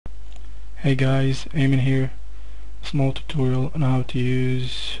Hey guys, Eamon here. Small tutorial on how to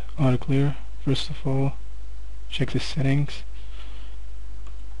use Articlear. First of all, check the settings.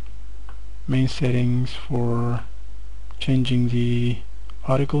 Main settings for changing the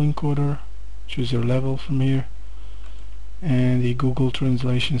article encoder. Choose your level from here. And the Google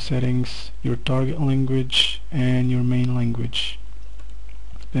translation settings, your target language and your main language.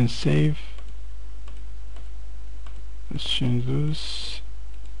 Then save. Let's change those.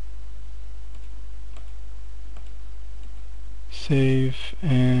 Save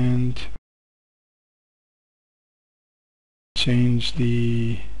and change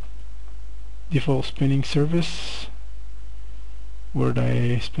the default spinning service. Word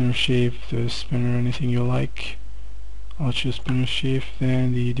spinner shift, the spinner, anything you like. I'll choose spinner shift.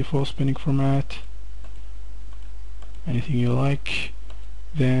 Then the default spinning format, anything you like.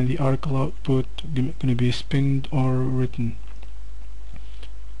 Then the article output gonna be spinned or written.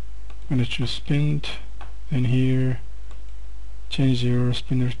 I'm gonna choose spinned. Then here change your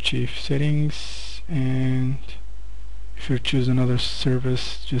spinner chief settings, and if you choose another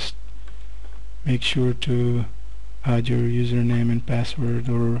service, just make sure to add your username and password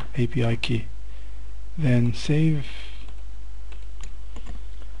or API key. Then save.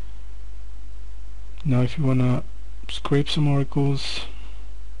 Now if you wanna scrape some articles,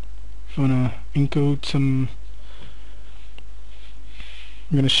 if you wanna encode some,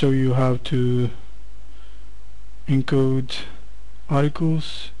 I'm gonna show you how to encode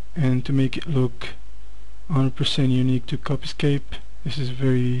articles and to make it look 100% unique to Copyscape. This is a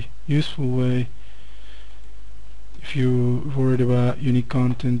very useful way if you're worried about unique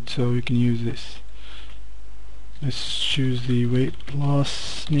content, so you can use this. Let's choose the weight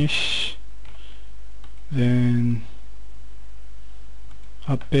loss niche, then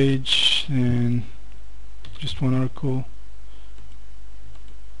up page, and just one article.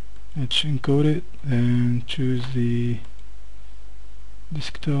 Let's encode it, then choose the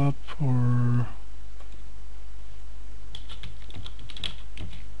desktop, or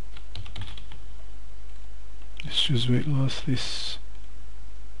let's choose weight loss. This,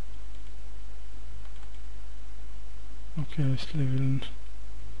 okay, let's leave it in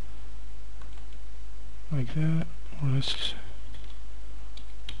like that, or let's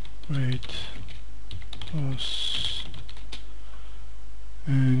weight loss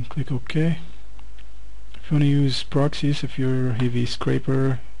and click OK. If you want to use proxies, if you're a heavy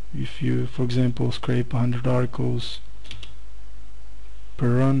scraper, if you, for example, scrape 100 articles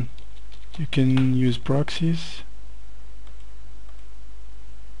per run, you can use proxies.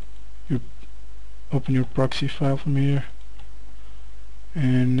 You open your proxy file from here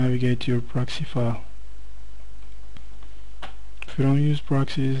and navigate to your proxy file. If you don't use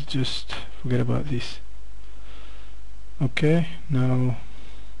proxies, just forget about this. Okay, now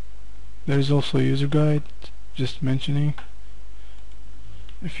there is also a user guide, just mentioning.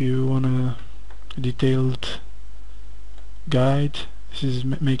 If you want a detailed guide, this is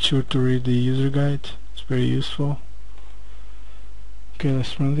make sure to read the user guide. It's very useful. Okay,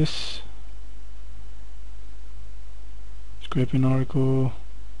 let's run this. Scraping article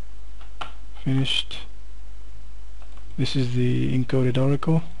finished. This is the encoded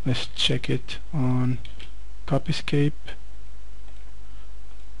article. Let's check it on Copyscape.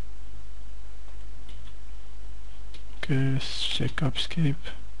 Okay, let's check Copyscape.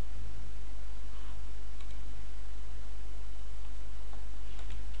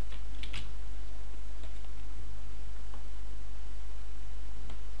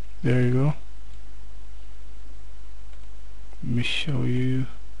 There you go. Let me show you.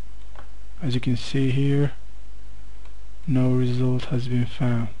 As you can see here, no result has been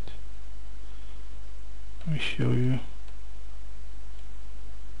found. Let me show you.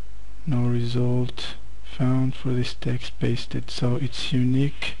 No result found for this text pasted, so it's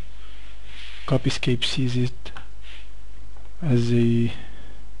unique. Copyscape sees it as a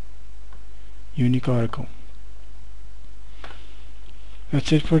unique article.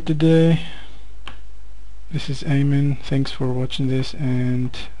 That's it for today. This is Eamon. Thanks for watching this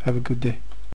and have a good day.